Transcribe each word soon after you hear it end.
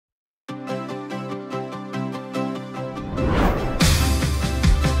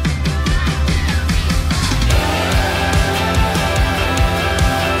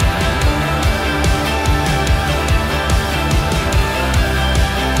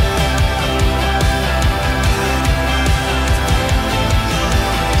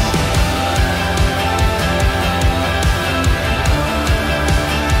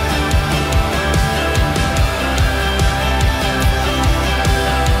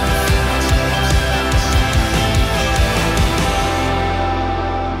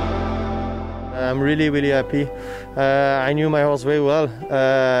really happy. I knew my horse very well.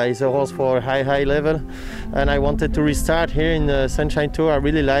 He's a horse for high level, and I wanted to restart here in the Sunshine Tour. I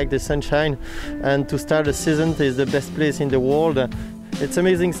really like the sunshine, and to start the season is the best place in the world. It's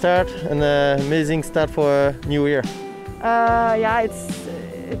amazing start, and amazing start for a new year. Yeah,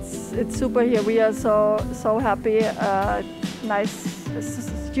 it's super here. We are so happy. Nice,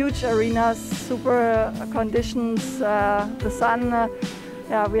 huge arenas, super conditions, the sun.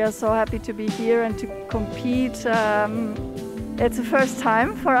 Yeah, we are so happy to be here and to compete. It's the first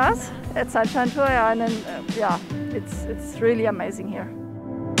time for us at Sunshine Tour, and yeah, it's really amazing here.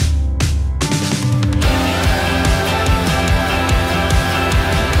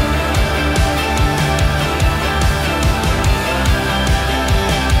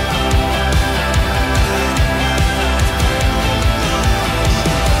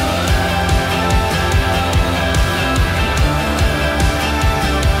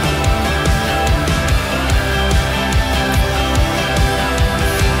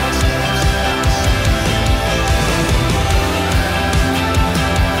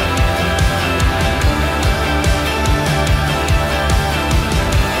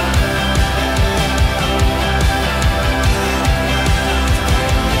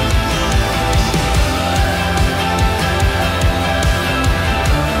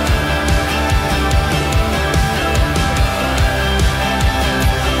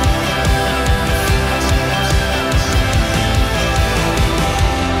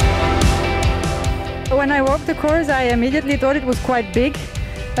 When I walked the course, I immediately thought it was quite big.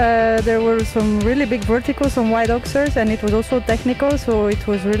 There were some really big verticals, some wide oxers, and it was also technical, so it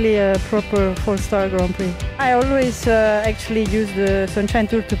was really a proper 4-star Grand Prix. I always actually use the Sunshine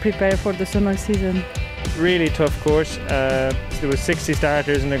Tour to prepare for the summer season. Really tough course. There were 60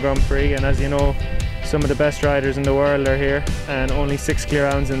 starters in the Grand Prix, and as you know, some of the best riders in the world are here, and only 6 clear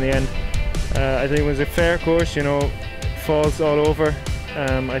rounds in the end. I think it was a fair course, you know, falls all over.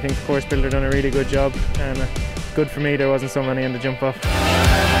 I think the course builder done a really good job, and good for me there wasn't so many in the jump off.